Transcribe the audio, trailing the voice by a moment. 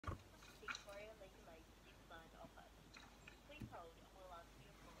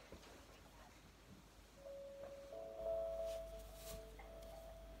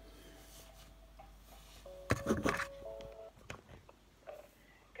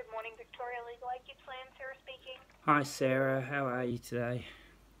morning, Victoria Legal Aid Gippsland. Sarah speaking. Hi Sarah, how are you today?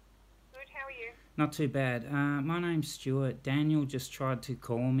 Good, how are you? Not too bad. My name's Stuart. Daniel just tried to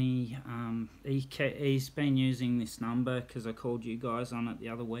call me. He's been using this number because I called you guys on it the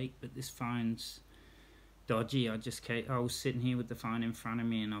other week, but this phone's dodgy. I was sitting here with the phone in front of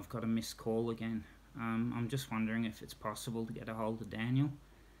me and I've got a missed call again. I'm just wondering if it's possible to get a hold of Daniel.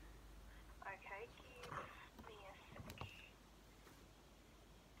 Okay, give me a sec.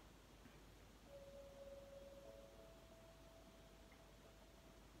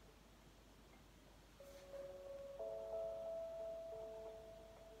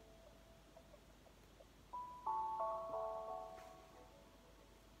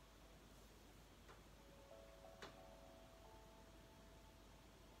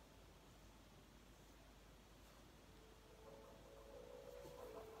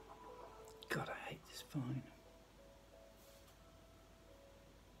 God, I hate this phone.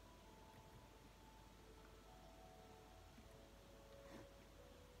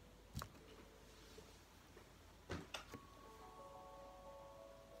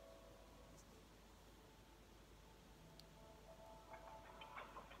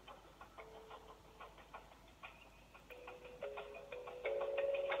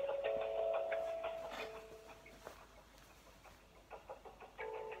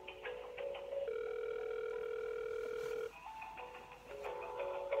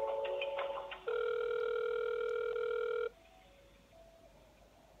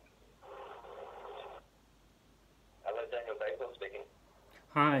 Daniel Bakewell speaking.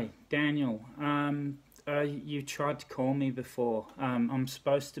 Hi, Daniel. You tried to call me before. I'm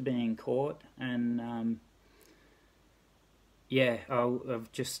supposed to be in court, and yeah,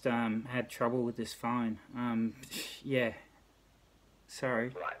 I've just had trouble with this phone. Yeah, sorry.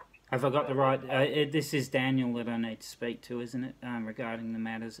 Right. Have I got the right? This is Daniel that I need to speak to, isn't it? Regarding the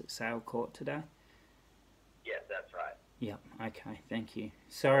matters at Sale Court today. Yes, that's right. Yeah. Okay. Thank you.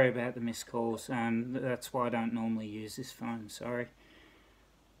 Sorry about the missed calls. That's why I don't normally use this phone. Sorry.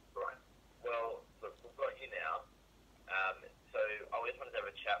 Right. Well, look, we've got you now. So I just wanted to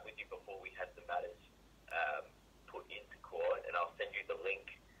have a chat with you before we had the matters put into court, and I'll send you the link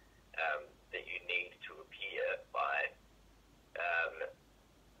that you need to appear by.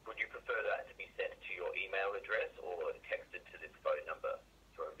 Would you prefer that to be sent to your email address or texted to this phone number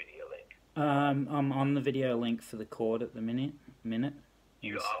through a video link? I'm on the video link for the court at the minute.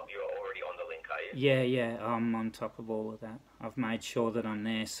 You're already on the link, are you? Yeah, I'm on top of all of that. I've made sure that I'm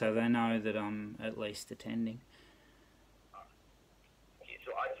there so they know that I'm at least attending.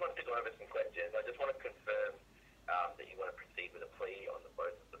 So I just wanted to go over some questions. I just want to confirm that you want to proceed with a plea on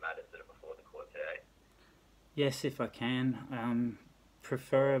both of the matters that are before the court today. Yes, if I can.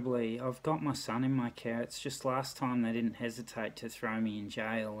 Preferably, I've got my son in my care. It's just last time they didn't hesitate to throw me in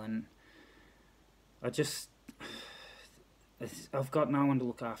jail, and I've got no one to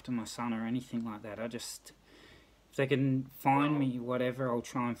look after my son or anything like that. If they can find me, whatever, I'll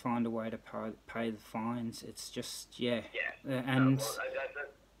try and find a way to pay the fines. It's just, yeah. Yeah. And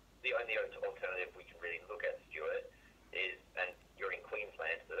The only alternative we can really look at, Stuart, is, and you're in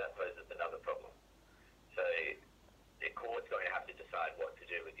Queensland, so that poses another problem. So the court's going to have to decide what to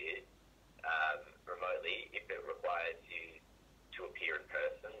do with you remotely. If it requires you to appear in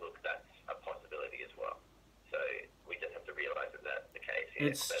person, look, that's a possibility as well. So we just have to realise that that's the case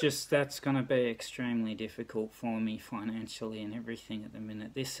here. That's going to be extremely difficult for me financially and everything at the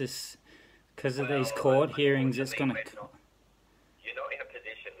minute. This is, because of these court hearings, it's going to... You're not in a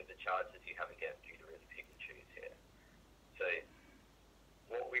position with the charges you have against you to really pick and choose here. So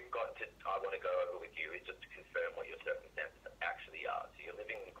what I want to go over with you is just to confirm what your circumstances actually are. So you're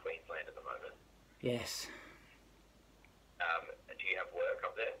living in Queensland at the moment. Yes. Do you have work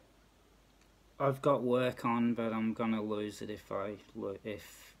up there? I've got work on, but I'm going to lose it if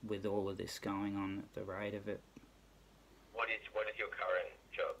with all of this going on at the rate of it. What is your current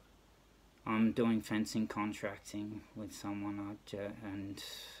job? I'm doing fencing contracting with someone, and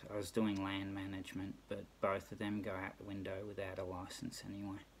I was doing land management, but both of them go out the window without a license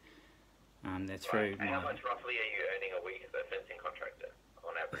anyway. They're through. Right. And how much roughly are you earning a week as a fencing contractor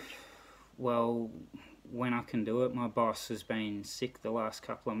on average? Well, when I can do it, my boss has been sick the last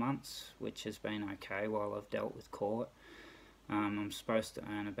couple of months, which has been okay while I've dealt with court. I'm supposed to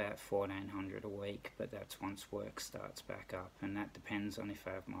earn about $1,400 a week, but that's once work starts back up, and that depends on if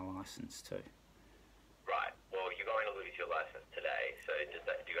I have my license too. Right. Well, you're going to lose your license today, so do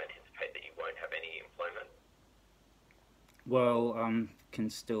you anticipate that you won't have any employment? Well, can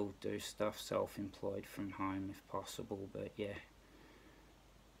still do stuff self-employed from home if possible, but yeah.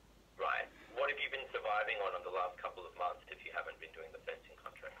 Right. What have you been surviving on the last couple of months if you haven't been doing the fencing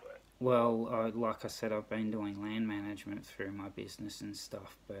contract work? Well, like I said, I've been doing land management through my business and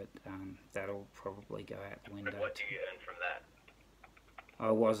stuff, but that'll probably go out the window. But what do you earn from that? I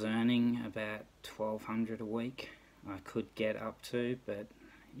was earning about $1,200 a week. I could get up to, but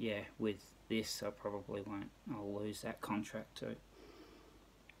yeah, with this, I probably won't. I'll lose that contract too.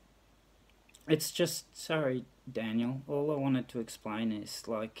 It's just, sorry, Daniel, all I wanted to explain is,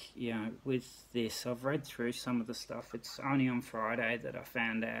 like, you know, with this, I've read through some of the stuff. It's only on Friday that I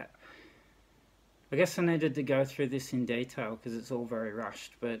found out. I guess I needed to go through this in detail because it's all very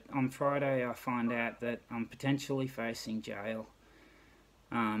rushed, but on Friday I find out that I'm potentially facing jail.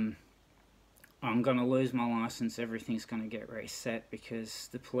 I'm going to lose my license, everything's going to get reset because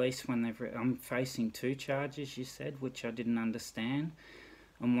the police, when I'm facing 2 charges, you said, which I didn't understand.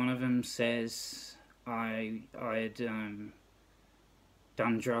 And one of them says I had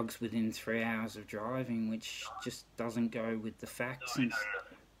done drugs within 3 hours of driving, which just doesn't go with the facts. No.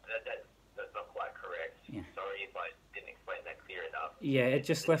 That's not quite correct. Yeah. Sorry if I didn't explain that clear enough. Yeah, it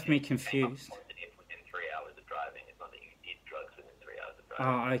just left me confused. Positive within 3 hours of driving. It's not that you did drugs within 3 hours of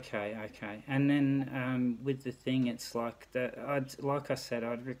driving. Oh, okay. And then with the thing, it's like that. Like I said,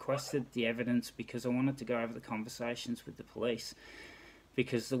 I'd requested the evidence because I wanted to go over the conversations with the police.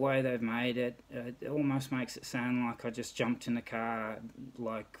 Because the way they've made it, it almost makes it sound like I just jumped in the car,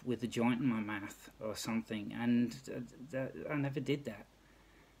 like with a joint in my mouth or something, and I never did that.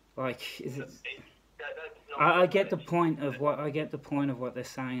 Like, I get the point of what they're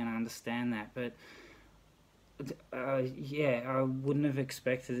saying, and I understand that, but yeah, I wouldn't have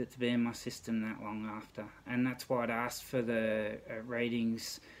expected it to be in my system that long after, and that's why I'd asked for the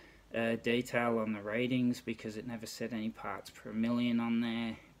ratings. Detail on the ratings because it never said any parts per million on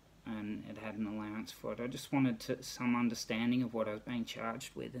there and it had an allowance for it. I just wanted some understanding of what I was being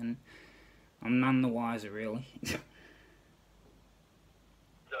charged with, and I'm none the wiser really. So, are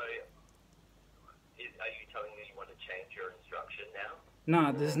you telling me you want to change your instruction now?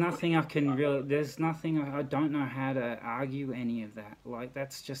 No, there's nothing I can really, I don't know how to argue any of that. Like,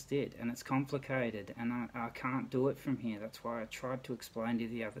 that's just it, and it's complicated, and I can't do it from here. That's why I tried to explain to you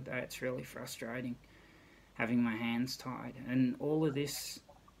the other day. It's really frustrating having my hands tied, and all of this,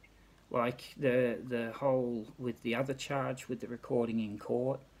 like the whole, with the other charge, with the recording in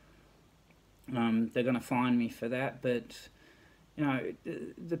court, they're going to fine me for that, but you know,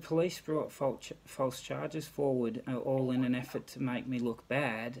 the police brought false charges forward, all in an effort to make me look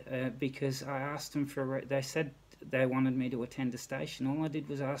bad, because I asked them for, they said they wanted me to attend a station. All I did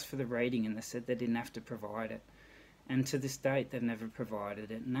was ask for the rating, and they said they didn't have to provide it. And to this date, they've never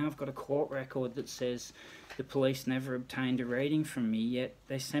provided it. And now I've got a court record that says the police never obtained a rating from me, yet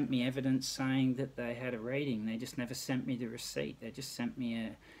they sent me evidence saying that they had a rating. They just never sent me the receipt. They just sent me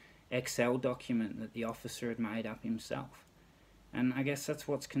a Excel document that the officer had made up himself. And I guess that's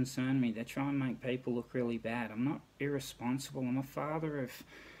what's concerned me. They try and make people look really bad. I'm not irresponsible. I'm a father of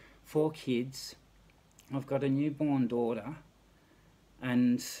 4 kids. I've got a newborn daughter.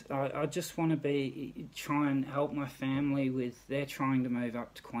 And I just want to try and help my family with, they're trying to move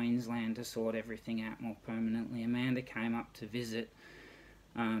up to Queensland to sort everything out more permanently. Amanda came up to visit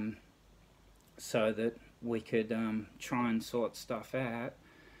so that we could try and sort stuff out.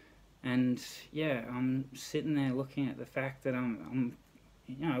 And yeah, I'm sitting there looking at the fact that I'm,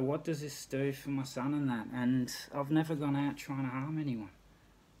 you know, what does this do for my son and that? And I've never gone out trying to harm anyone.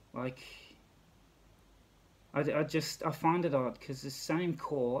 Like, I find it odd because the same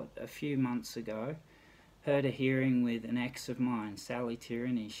court a few months ago heard a hearing with an ex of mine, Sally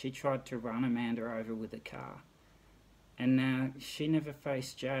Tyranny. She tried to run Amanda over with a car. And now she never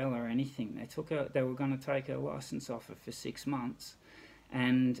faced jail or anything. They were going to take her license off her for 6 months.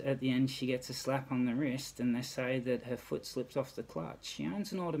 And at the end she gets a slap on the wrist and they say that her foot slipped off the clutch. She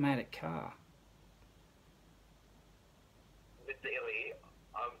owns an automatic car. Mr. Illy,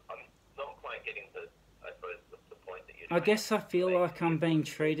 I'm not quite getting the point that you're I guess I feel like I'm being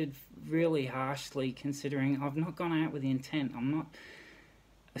treated really harshly considering I've not gone out with the intent. I'm not...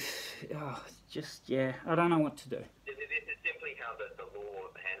 yeah, I don't know what to do. This is simply how the law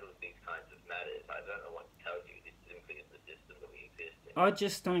handles these kinds of matters. I don't know what to tell you. This simply is the system that we exist in. I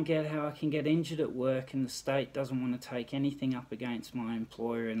just don't get how I can get injured at work and the state doesn't want to take anything up against my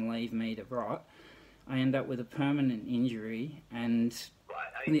employer and leave me to rot. I end up with a permanent injury and...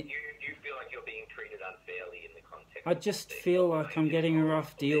 Right, you feel like you're being treated unfairly in the context I just feel like I'm getting a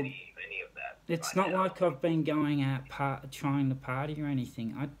rough deal. Any of that It's right not now. like I've been going out trying to party or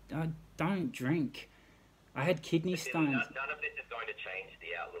anything. I don't drink. I had kidney stones. None of this is going to change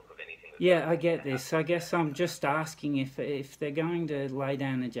the outlook of anything. Yeah, I get this. I guess I'm just asking if they're going to lay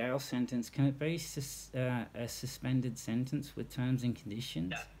down a jail sentence, can it be a suspended sentence with terms and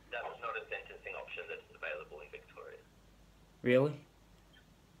conditions? That was Really?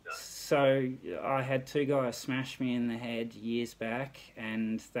 No. So I had two guys smash me in the head years back,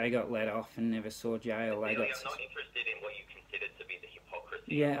 and they got let off and never saw jail. They Really, got. I'm not interested in what you consider to be the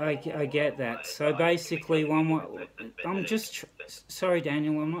hypocrisy. Yeah, I get that. So basically, I'm just sorry,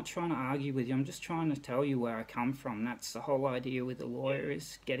 Daniel. I'm not trying to argue with you. I'm just trying to tell you where I come from. That's the whole idea with a lawyer,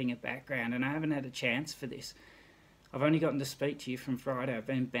 is getting a background, and I haven't had a chance for this. I've only gotten to speak to you from Friday. I've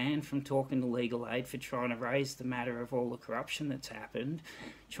been banned from talking to legal aid for trying to raise the matter of all the corruption that's happened,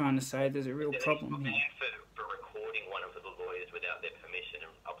 trying to say there's a real problem here. For recording one of the lawyers without their permission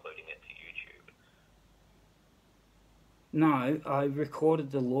and uploading it to YouTube. No, I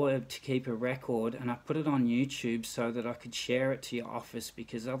recorded the lawyer to keep a record, and I put it on YouTube so that I could share it to your office,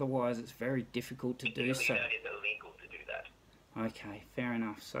 because otherwise it's very difficult to do so. That is illegal to do that. Okay, fair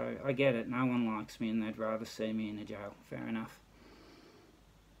enough. So I get it. No one likes me, and they'd rather see me in a jail. Fair enough.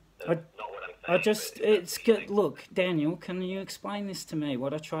 That's not what I'm saying. It's good. Look, Daniel, can you explain this to me?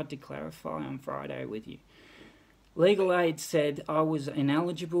 What I tried to clarify on Friday with you. Legal aid said I was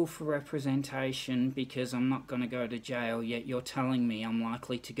ineligible for representation because I'm not going to go to jail, yet you're telling me I'm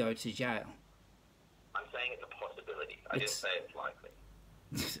likely to go to jail. I'm saying it's a possibility. I didn't say it's likely.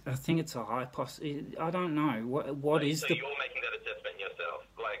 I think it's a high possibility. I don't know. What is so the... you're making that assessment yourself.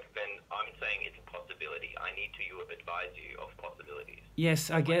 Then I'm saying it's a possibility. I need to advise you of possibilities.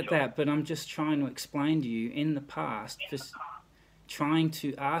 Yes, I get that, but I'm just trying to explain to you, in the past, for trying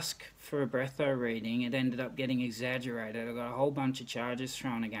to ask for a breatho reading, it ended up getting exaggerated. I got a whole bunch of charges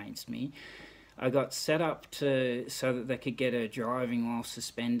thrown against me. I got set up so that they could get a driving while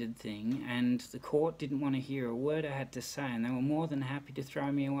suspended thing, and the court didn't want to hear a word I had to say, and they were more than happy to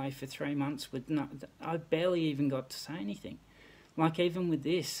throw me away for 3 months with no... I barely even got to say anything. Like, even with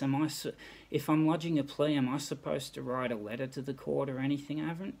this, if I'm lodging a plea, am I supposed to write a letter to the court or anything? I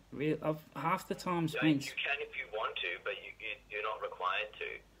haven't really... half the time spent... You can if you want to, but you're not required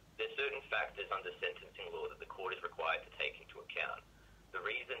to. There's certain factors under sentencing law that the court is required to take into account. The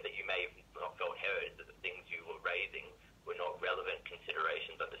reason that you may have not felt heard is that the things you were raising were not relevant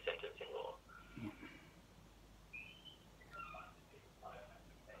considerations under sentencing law.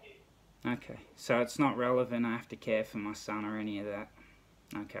 Okay, so it's not relevant, I have to care for my son or any of that.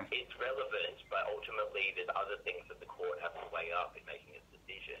 Okay. It's relevant, but ultimately there's other things that the court has to weigh up in making its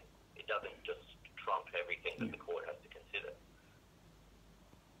decision. It doesn't just trump everything that the court has to consider.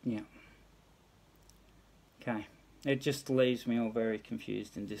 Yeah. Okay. It just leaves me all very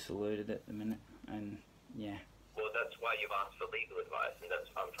confused and disillusioned at the minute, and yeah. Well, that's why you've asked for legal advice, and that's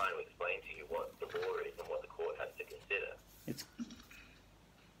I'm trying to explain to you what the law is and what the court has to consider. And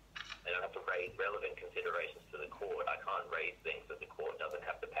I have to raise relevant considerations to the court. I can't raise things that the court doesn't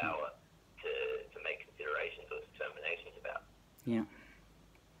have the power to make considerations or determinations about. Yeah,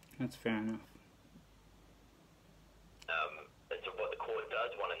 that's fair enough. And so what the court does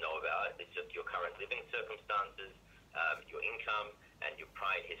want to know about is just your current living circumstances, your income, and your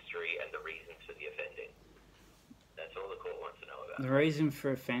prior history, and the reasons for the offending. That's all the court wants to know about. The reason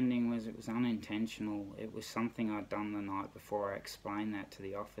for offending was it was unintentional. It was something I'd done the night before. I explained that to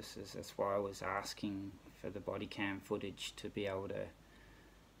the officers. That's why I was asking for the body cam footage to be able to at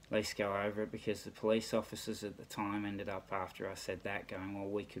least go over it, because the police officers at the time ended up, after I said that, going, well,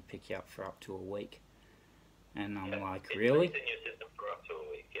 we could pick you up for up to a week. And I'm like, really? It's in your system for up to a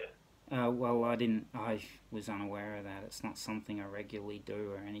week, yeah. Well, I was unaware of that. It's not something I regularly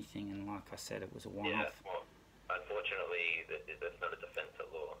do or anything, and like I said, it was a one-off. Yeah, well, unfortunately, that's not a defense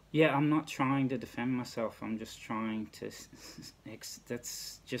at law. Yeah, I'm not trying to defend myself. I'm just trying to...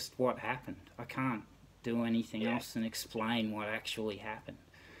 that's just what happened. I can't do anything else than explain what actually happened.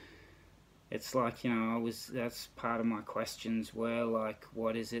 It's like, you know, that's part of my questions were like,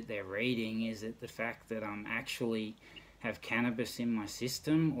 what is it they're reading? Is it the fact that I'm actually have cannabis in my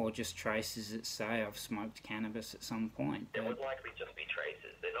system, or just traces that say I've smoked cannabis at some point? There would likely just be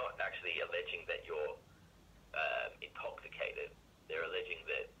traces. They're not actually alleging that you're intoxicated. They're alleging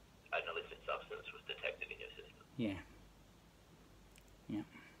that an illicit substance was detected in your system. Yeah. Yeah.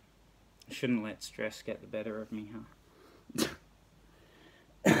 I shouldn't let stress get the better of me, huh?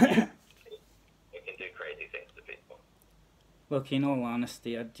 Crazy things to people. Look, in all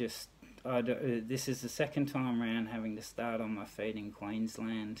honesty, this is the second time around having to start on my feet in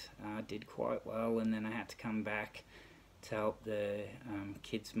Queensland. I did quite well, and then I had to come back to help the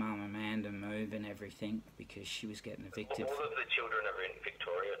kid's mum Amanda move and everything, because she was getting evicted. All of the children are in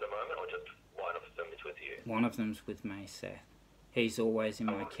Victoria at the moment, or just one of them is with you? One of them's with me, Seth. He's always in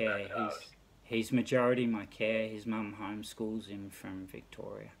my care. He's majority in my care. His mum homeschools him from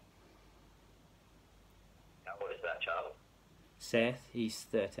Victoria. What is that child? Seth, he's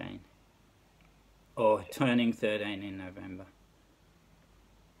 13. Or turning 13 in November.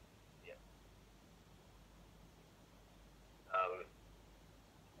 Yeah.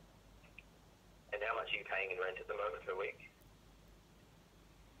 And how much are you paying in rent at the moment per week?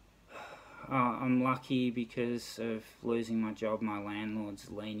 I'm lucky because of losing my job. My landlord's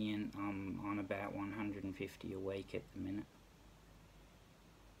lenient. I'm on about 150 a week at the minute.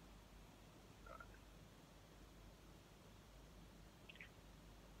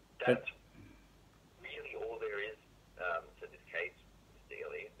 That's really all there is to this case,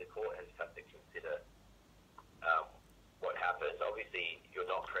 Steely. The court has had to consider what happens. Obviously, you're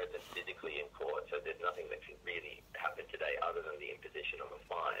not present physically in court, so there's nothing that can really happen today other than the imposition of a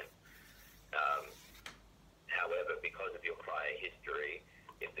fine. However, because of your prior history,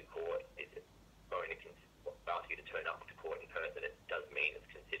 if the court is going to ask you to turn up to court in person, it does mean it's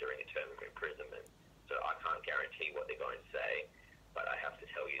considering a term of imprisonment. So I can't guarantee what they're going to say, but I have to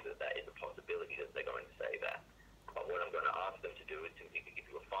tell you that that is a possibility that they're going to say that. But what I'm going to ask them to do is simply to give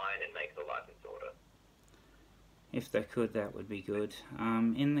you a fine and make the license order. If they could, that would be good.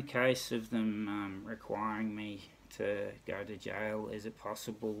 In the case of them requiring me to go to jail, is it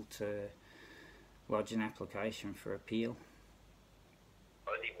possible to lodge an application for appeal?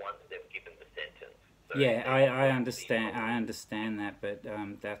 Only once they've given the sentence. So Yeah, I understand that, but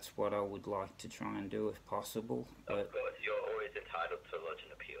that's what I would like to try and do if possible. But, of course, you're always entitled to lodge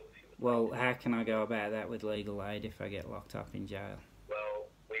an appeal if you would well, like to. how can I go about that with legal aid if I get locked up in jail? Well,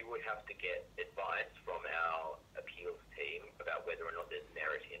 we would have to get advice from our appeals team about whether or not there's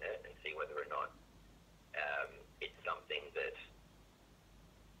merit in it and see whether or not it's something that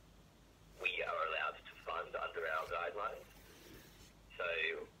we are allowed to fund under our guidelines. So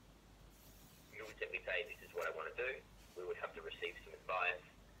you would simply say, this is what I want to do. We would have to receive some advice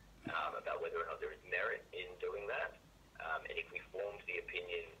about whether or not there is merit in doing that. And if we formed the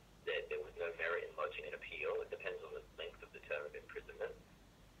opinion that there was no merit in lodging an appeal, it depends on the length of the term of imprisonment,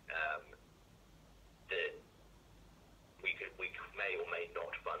 that we may or may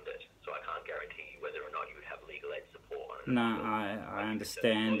not fund it. So I can't guarantee you whether or not you would have legal aid support on an No, appeal. I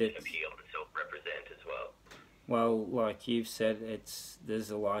understand it. Appeal and self-represent as well. Well, like you've said, there's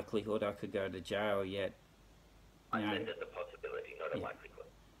a likelihood I could go to jail yet. I said there's a possibility, not a likelihood.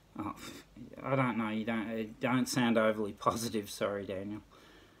 Oh, I don't know. It don't sound overly positive. Sorry, Daniel.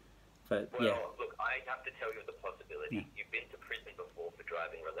 But Well, yeah. look, I have to tell you the possibility. Yeah. You've been to prison before for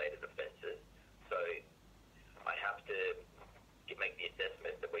driving-related offences, so I have to make the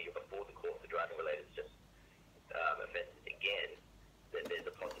assessment that where you're before the court for driving-related offences again, that there's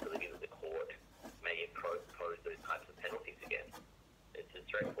a possibility that the court may impose those types of penalties again. It's as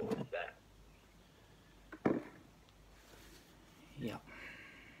straightforward as that. Yeah.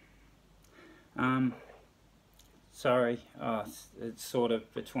 Sorry, it's sort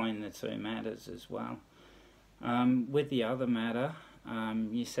of between the two matters as well. With the other matter,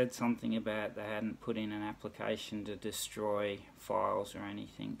 you said something about they hadn't put in an application to destroy files or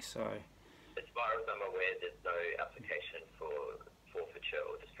anything, so... As far as I'm aware, there's no application for forfeiture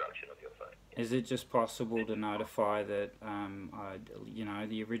or destruction of your phone. Is it just possible to notify that,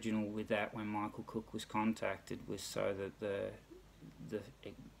 the original with that when Michael Cook was contacted was so that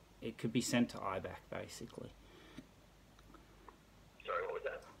it could be sent to IBAC, basically? Sorry, what was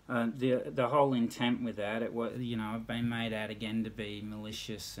that? The whole intent with that, it was, I've been made out again to be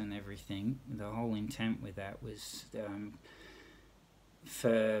malicious and everything. The whole intent with that was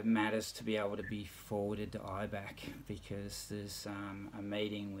for matters to be able to be forwarded to IBAC, because there's a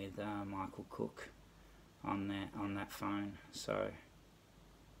meeting with Michael Cook on that phone. So.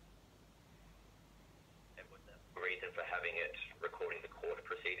 And was that the reason for having it recording the court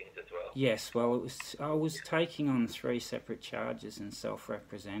proceedings as well? Yes, well, I was taking on 3 separate charges and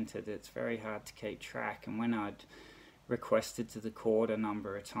self-represented. It's very hard to keep track, and when I'd requested to the court a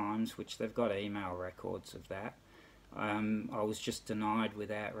number of times, which they've got email records of that, I was just denied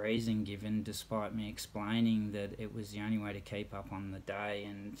without reason given, despite me explaining that it was the only way to keep up on the day,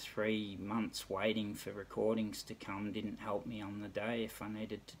 and 3 months waiting for recordings to come didn't help me on the day if I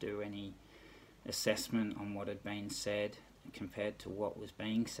needed to do any assessment on what had been said compared to what was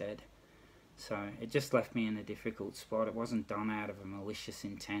being said. So it just left me in a difficult spot. It wasn't done out of a malicious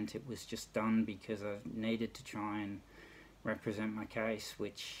intent, it was just done because I needed to try and represent my case,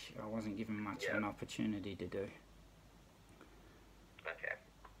 which I wasn't given much of an opportunity to do. Okay.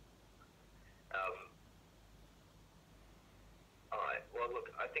 Alright, well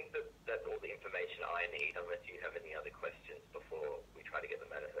look, I think that's all the information I need, unless you have any other questions before we try to get the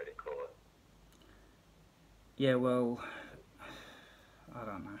matter heard in court. Yeah, well, I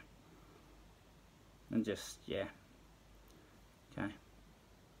don't know. And just, yeah. Okay.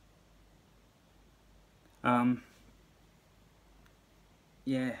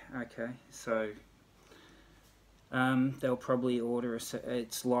 Yeah, okay, so they'll probably order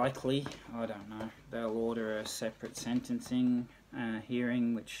it's likely, I don't know, they'll order a separate sentencing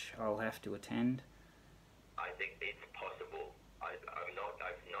hearing which I'll have to attend. I think it's possible. I've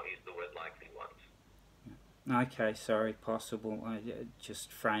not used the word likely once. Okay, sorry, possible.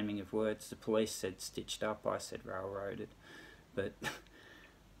 Just framing of words. The police said stitched up, I said railroaded, but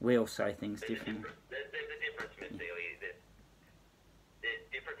we all say things differently. There's a difference, Miss Seeley.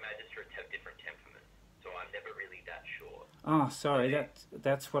 Different magistrates have different temperaments, so I'm never really that sure. Oh, sorry,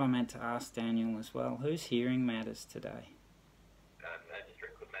 that's what I meant to ask Daniel as well. Whose hearing matters today?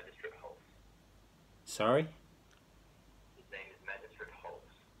 Magistrate Holtz. Sorry? His name is Magistrate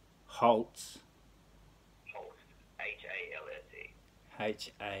Holtz. Holtz. Holtz. H-A-L-S-E.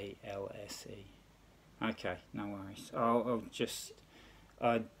 H-A-L-S-E. Okay, no worries. I'll just...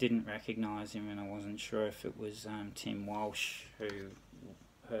 I didn't recognise him and I wasn't sure if it was Tim Walsh who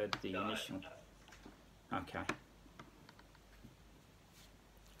heard the initial... Okay.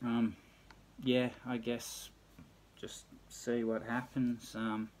 Yeah, I guess just see what happens.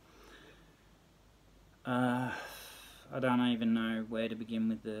 I don't even know where to begin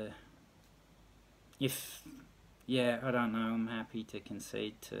with the... Yeah, I don't know. I'm happy to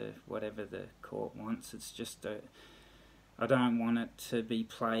concede to whatever the court wants. It's just I don't want it to be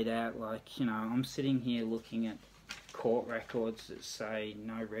played out like, you know, I'm sitting here looking at court records that say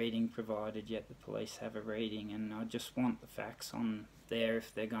no reading provided, yet the police have a reading, and I just want the facts on there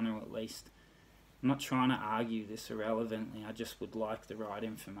if they're going to at least... I'm not trying to argue this irrelevantly, I just would like the right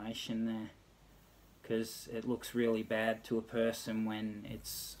information there, because it looks really bad to a person when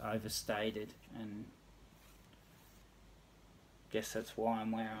it's overstated, and I guess that's why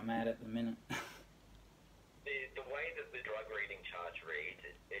I'm where I'm at the minute. The way that the drug reading charge reads,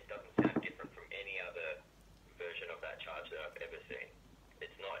 it doesn't sound different from any other version of that charge that I've ever seen.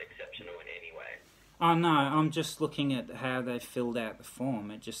 It's not exceptional in any way. Oh no, I'm just looking at how they filled out the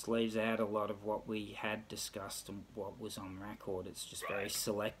form. It just leaves out a lot of what we had discussed and what was on record. It's just very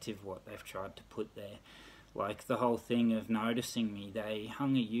selective what they've tried to put there. Like the whole thing of noticing me, they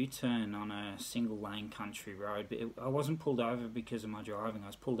hung a U-turn on a single-lane country road. But I wasn't pulled over because of my driving. I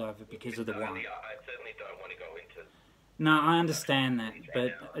was pulled over because of the warrant. I certainly don't want to go into... No, I understand that,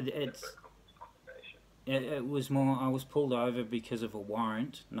 but it was more, I was pulled over because of a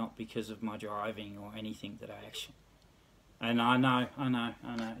warrant, not because of my driving or anything that I actually... And I know,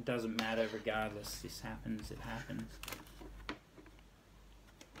 it doesn't matter regardless, this happens, it happens.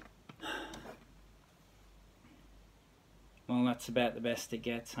 Well, that's about the best it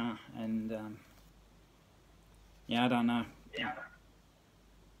gets, huh? And, yeah, I don't know. Yeah.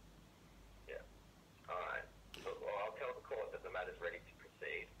 Alright. Well, I'll tell the court that the matter's ready to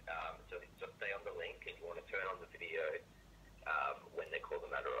proceed. So just stay on the link and you want to turn on the video when they call the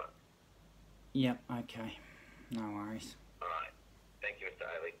matter on. Yep, okay. No worries. Alright. Thank you, Mr.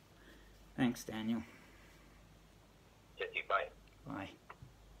 Haley. Thanks, Daniel. Jesse, bye. Bye.